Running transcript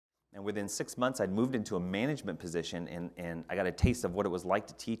And within 6 months, I'd moved into a management position, and I got a taste of what it was like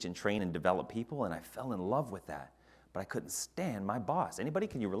to teach and train and develop people, and I fell in love with that. But I couldn't stand my boss. Anybody,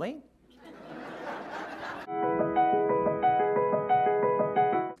 can you relate?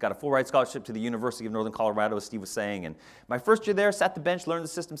 Got a full-ride scholarship to the University of Northern Colorado, as Steve was saying, and my first year there, sat the bench, learned the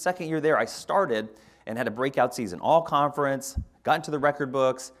system. Second year there, I started and had a breakout season, all conference, got into the record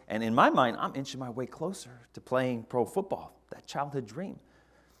books, and in my mind, I'm inching my way closer to playing pro football, that childhood dream.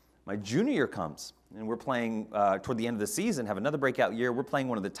 My junior year comes, and we're playing toward the end of the season, have another breakout year. We're playing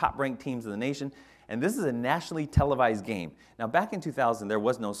one of the top-ranked teams in the nation, and this is a nationally televised game. Now, back in 2000, there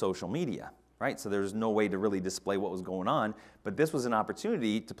was no social media, right? So there's no way to really display what was going on, but this was an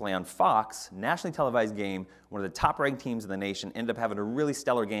opportunity to play on Fox, nationally televised game, one of the top-ranked teams in the nation, ended up having a really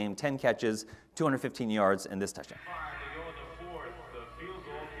stellar game, 10 catches, 215 yards, and this touchdown.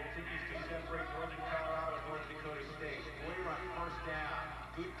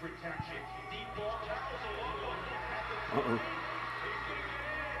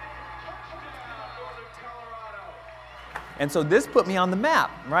 And so this put me on the map,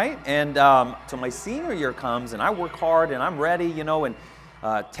 right? And so my senior year comes, and I work hard, and I'm ready, you know, and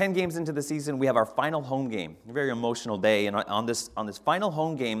 10 games into the season, we have our final home game, a very emotional day, and on this final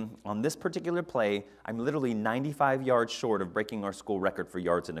home game, on this particular play, I'm literally 95 yards short of breaking our school record for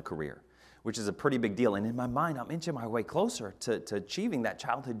yards in a career, which is a pretty big deal. And in my mind, I'm inching my way closer to achieving that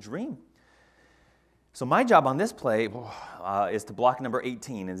childhood dream. So my job on this play is to block number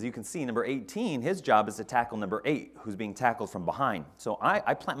 18. As you can see, number 18, his job is to tackle number 8, who's being tackled from behind. So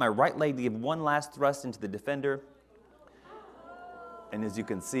I plant my right leg to give one last thrust into the defender. And as you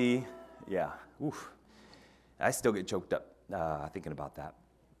can see, yeah, oof, I still get choked up thinking about that.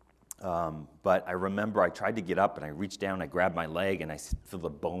 But I remember I tried to get up, and I reached down, I grabbed my leg, and I feel the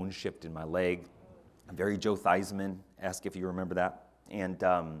bone shift in my leg. Very Joe Theismann-esque, if you remember that. And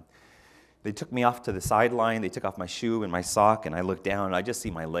they took me off to the sideline. They took off my shoe and my sock, and I looked down, and I just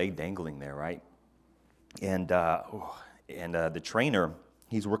see my leg dangling there, right? And the trainer,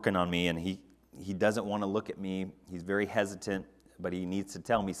 he's working on me, and he doesn't want to look at me. He's very hesitant, but he needs to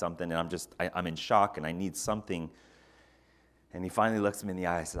tell me something, and I'm in shock, and I need something. And he finally looks me in the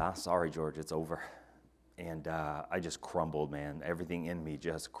eye. I said, "I'm sorry, George, it's over." And I just crumbled, man. Everything in me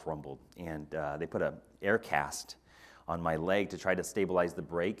just crumbled. And they put an air cast on my leg to try to stabilize the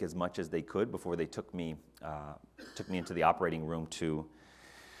break as much as they could before they took me into the operating room to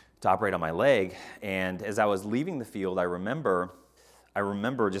operate on my leg. And as I was leaving the field, I remember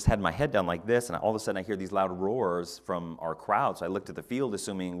just had my head down like this, and all of a sudden I hear these loud roars from our crowd. So I looked at the field,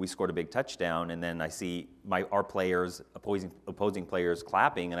 assuming we scored a big touchdown, and then I see our players, opposing players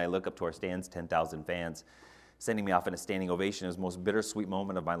clapping, and I look up to our stands, 10,000 fans, sending me off in a standing ovation. It was the most bittersweet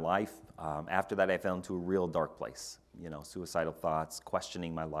moment of my life. After that, I fell into a real dark place. You know, suicidal thoughts,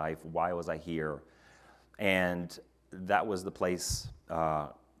 questioning my life, why was I here? And that was the place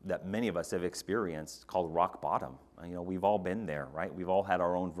that many of us have experienced, called rock bottom. You know, we've all been there, right? We've all had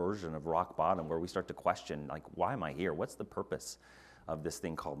our own version of rock bottom, where we start to question, like, why am I here? What's the purpose of this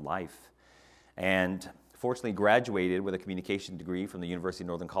thing called life? And fortunately graduated with a communication degree from the University of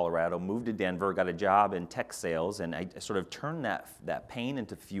Northern Colorado, moved to Denver, got a job in tech sales, and I sort of turned that pain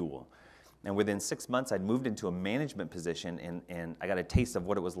into fuel. And within 6 months, I'd moved into a management position, and I got a taste of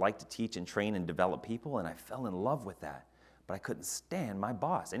what it was like to teach and train and develop people, and I fell in love with that. But I couldn't stand my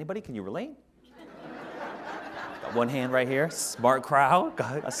boss. Anybody, can you relate? Got one hand right here, smart crowd,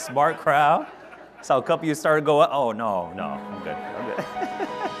 got a smart crowd. Saw a couple of you started going, oh, no, I'm good, I'm good.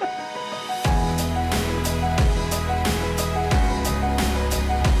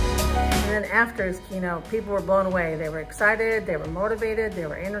 And then after his keynote, people were blown away. They were excited, they were motivated, they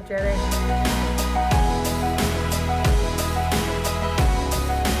were energetic.